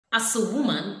As a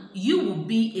woman, you will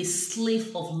be a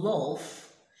slave of love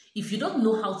if you don't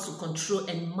know how to control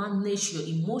and manage your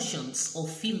emotions or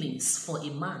feelings for a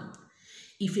man.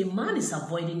 If a man is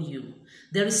avoiding you,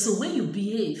 there is a way you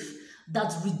behave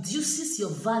that reduces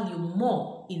your value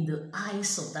more in the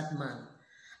eyes of that man.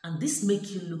 And this makes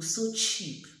you look so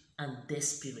cheap and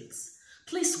desperate.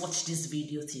 Please watch this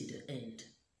video till the end.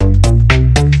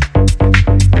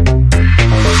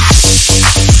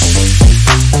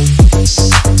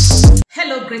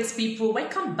 Hello great people,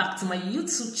 welcome back to my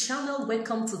YouTube channel.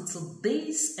 Welcome to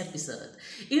today's episode.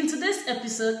 In today's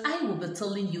episode, I will be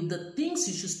telling you the things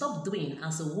you should stop doing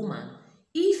as a woman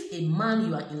if a man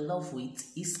you are in love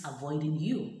with is avoiding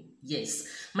you. Yes,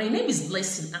 my name is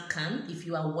Blessing Akan. If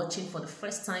you are watching for the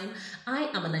first time, I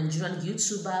am a Nigerian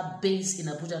YouTuber based in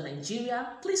Abuja,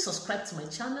 Nigeria. Please subscribe to my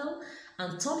channel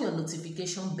and turn your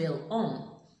notification bell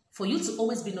on for you to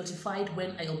always be notified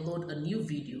when I upload a new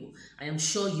video. I am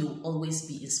sure you will always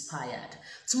be inspired.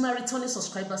 To my returning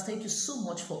subscribers, thank you so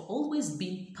much for always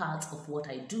being part of what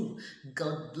I do.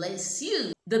 God bless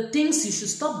you. The things you should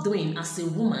stop doing as a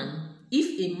woman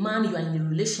if a man you are in a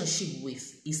relationship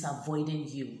with is avoiding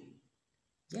you.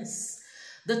 Yes,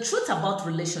 the truth about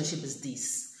relationship is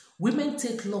this: women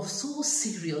take love so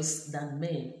serious than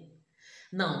men.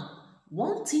 Now,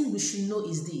 one thing we should know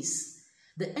is this: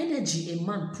 the energy a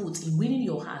man puts in winning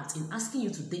your heart, in asking you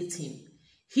to date him,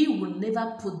 he will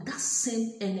never put that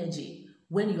same energy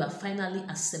when you are finally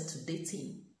accept to date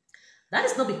him. That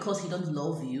is not because he don't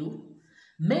love you.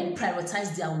 Men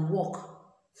prioritize their work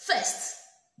first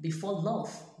before love.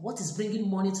 What is bringing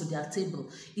money to their table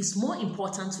is more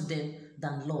important to them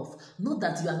than love. Not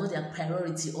that you are not their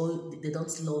priority or they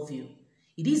don't love you.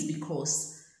 It is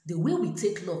because the way we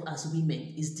take love as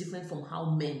women is different from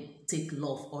how men take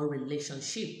love or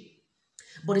relationship.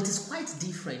 But it is quite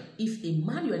different if a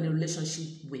man you're in a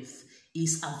relationship with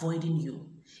is avoiding you,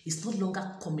 is no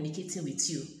longer communicating with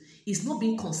you, is not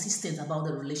being consistent about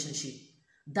the relationship.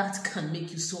 That can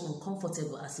make you so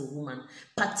uncomfortable as a woman,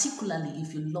 particularly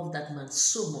if you love that man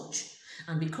so much.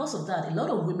 And because of that, a lot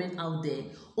of women out there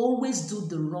always do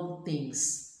the wrong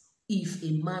things if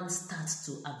a man starts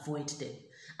to avoid them.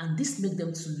 And this makes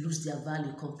them to lose their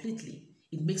value completely.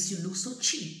 It makes you look so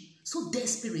cheap, so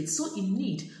desperate, so in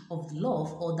need of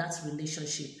love or that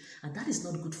relationship. And that is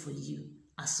not good for you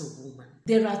as a woman.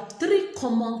 There are three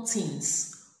common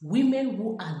things women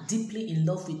who are deeply in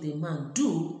love with a man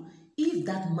do if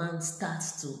that man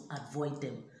starts to avoid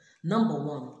them. Number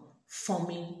one,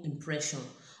 forming impression.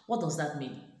 What does that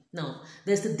mean? Now,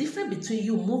 there's the difference between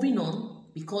you moving on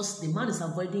because the man is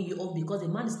avoiding you or because the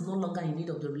man is no longer in need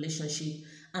of the relationship,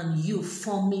 and you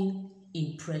forming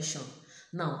impression.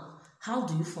 Now, how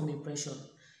do you form impression?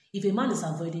 If a man is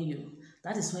avoiding you,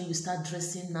 that is when you start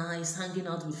dressing nice, hanging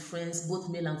out with friends, both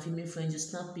male and female friends. You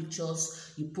snap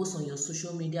pictures, you post on your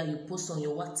social media, you post on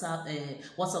your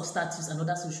WhatsApp status,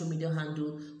 another social media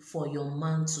handle for your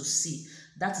man to see.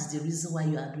 That is the reason why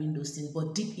you are doing those things.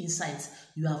 But deep inside,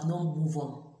 you have not moved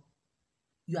on.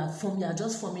 You are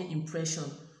just forming impression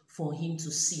for him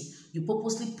to see. You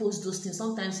purposely post those things.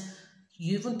 Sometimes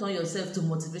you even turn yourself to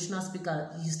motivational speaker.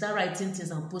 You start writing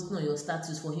things and posting on your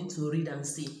status for him to read and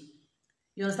see.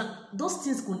 You understand? Those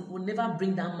things will never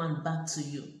bring that man back to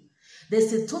you.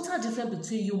 There's a total difference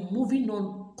between you moving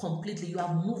on completely. You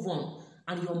have moved on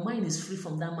and your mind is free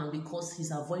from that man because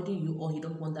he's avoiding you or he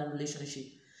don't want that relationship.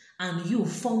 And you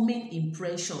forming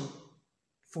impression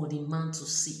for the man to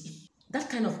see. That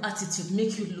kind of attitude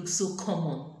make you look so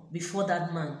common before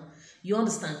that man. You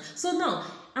understand? So now,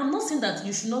 I'm not saying that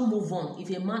you should not move on if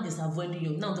a man is avoiding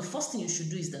you. Now, the first thing you should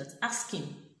do is that ask him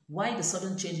why the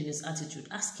sudden change in his attitude.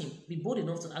 Ask him. Be bold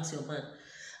enough to ask your man.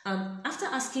 And after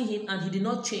asking him and he did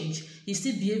not change, he's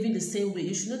still behaving the same way,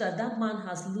 you should know that that man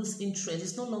has lost interest.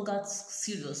 He's no longer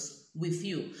serious with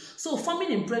you. So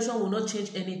forming impression will not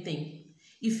change anything.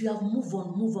 If you have move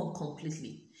on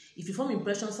completely. If you form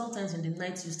impression, sometimes in the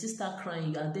night you still start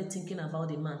crying, you are there thinking about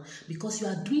the man because you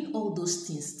are doing all those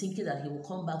things thinking that he will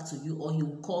come back to you or he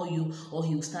will call you or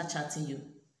he will start chatting you.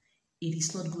 It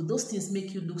is not good. Those things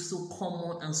make you look so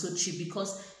common and so cheap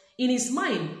because in his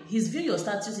mind, he's viewing your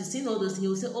status, he's seeing all those things, he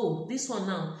will say, oh, this one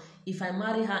now, if I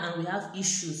marry her and we have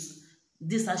issues,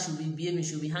 this how she'll be behaving,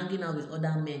 she'll be hanging out with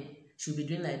other men, she'll be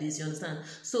doing like this, you understand?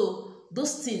 So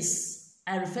those things,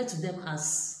 I refer to them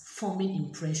as forming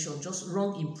impression, just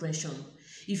wrong impression.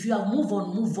 If you have move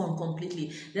on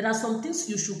completely. There are some things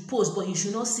you should post, but he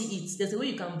should not see it. There's a way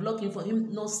you can block him for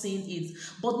him not seeing it.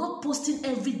 But not posting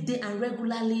every day and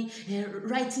regularly and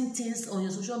writing things on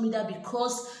your social media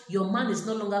because your man is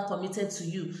no longer committed to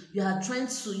you. You are trying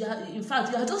to, in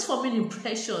fact, you are just forming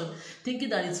impression, thinking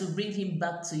that it will bring him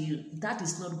back to you. That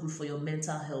is not good for your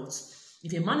mental health.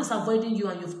 If a man is avoiding you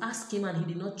and you've asked him and he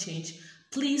did not change,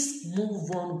 please move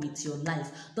on with your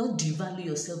life. Don't devalue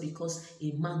yourself because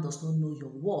a man does not know your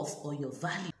worth or your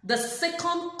value. The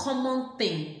second common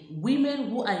thing women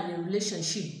who are in a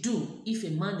relationship do if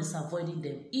a man is avoiding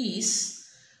them is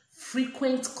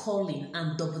frequent calling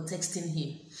and double texting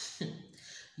him.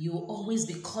 You will always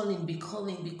be calling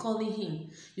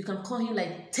him. You can call him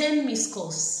like 10 missed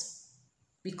calls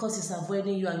because he's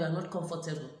avoiding you and you are not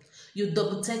comfortable. You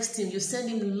double text him. You send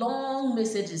him long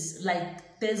messages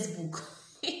like textbook.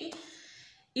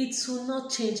 It will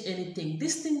not change anything.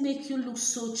 This thing make you look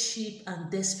so cheap and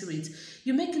desperate.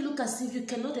 You make it look as if you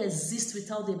cannot exist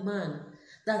without a man.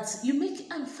 That you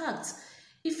make, in fact,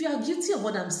 if you are guilty of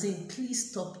what I'm saying,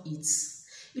 please stop it.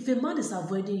 If a man is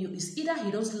avoiding you, it's either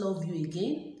he doesn't love you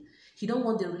again, he don't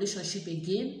want the relationship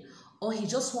again, or he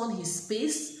just want his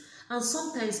space. And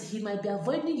sometimes he might be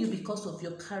avoiding you because of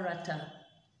your character.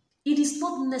 It is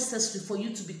not necessary for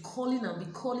you to be calling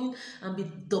and be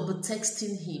double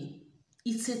texting him.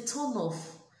 It's a turn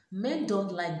off. Men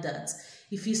don't like that.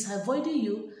 If he's avoiding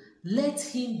you, let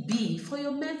him be. For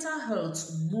your mental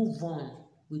health, move on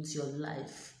with your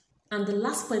life. And the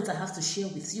last point I have to share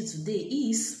with you today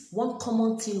is one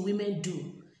common thing women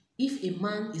do if a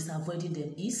man is avoiding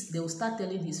them is they will start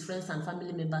telling his friends and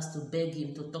family members to beg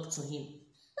him to talk to him.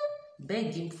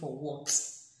 Beg him for what?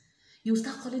 You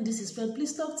start calling this his friend,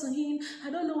 please talk to him.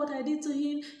 I don't know what I did to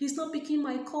him. He's not picking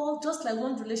my call. Just like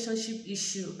one relationship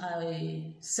issue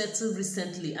I settled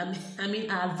recently. I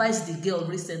advised the girl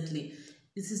recently.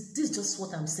 This is just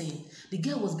what I'm saying. The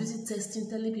girl was busy texting,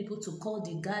 telling people to call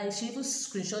the guy. She even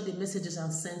screenshot the messages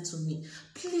and sent to me.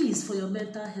 Please, for your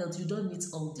mental health, you don't need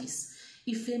all this.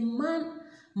 If a man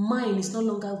mind is no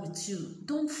longer with you,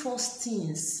 don't force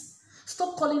things.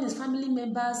 Stop calling his family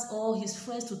members or his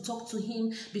friends to talk to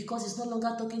him because he's no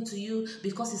longer talking to you,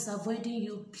 because he's avoiding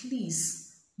you. Please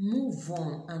move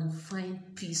on and find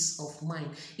peace of mind.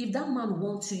 If that man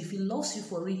wants you, if he loves you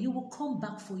for real, he will come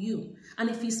back for you. And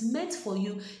if he's meant for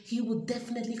you, he will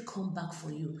definitely come back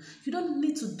for you. You don't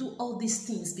need to do all these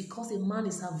things because a man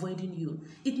is avoiding you.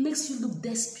 It makes you look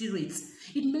desperate.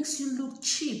 It makes you look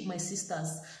cheap, my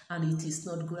sisters, and it is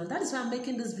not good. And that is why I'm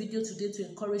making this video today, to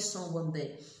encourage someone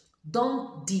there.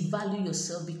 Don't devalue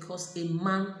yourself because a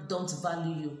man don't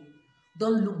value you.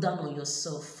 Don't look down on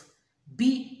yourself.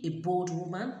 Be a bold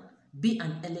woman. Be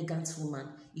an elegant woman.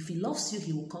 If he loves you,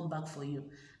 he will come back for you.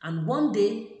 And one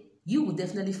day, you will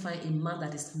definitely find a man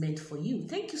that is meant for you.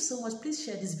 Thank you so much. Please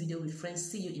share this video with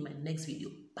friends. See you in my next video.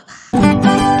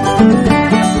 Bye-bye.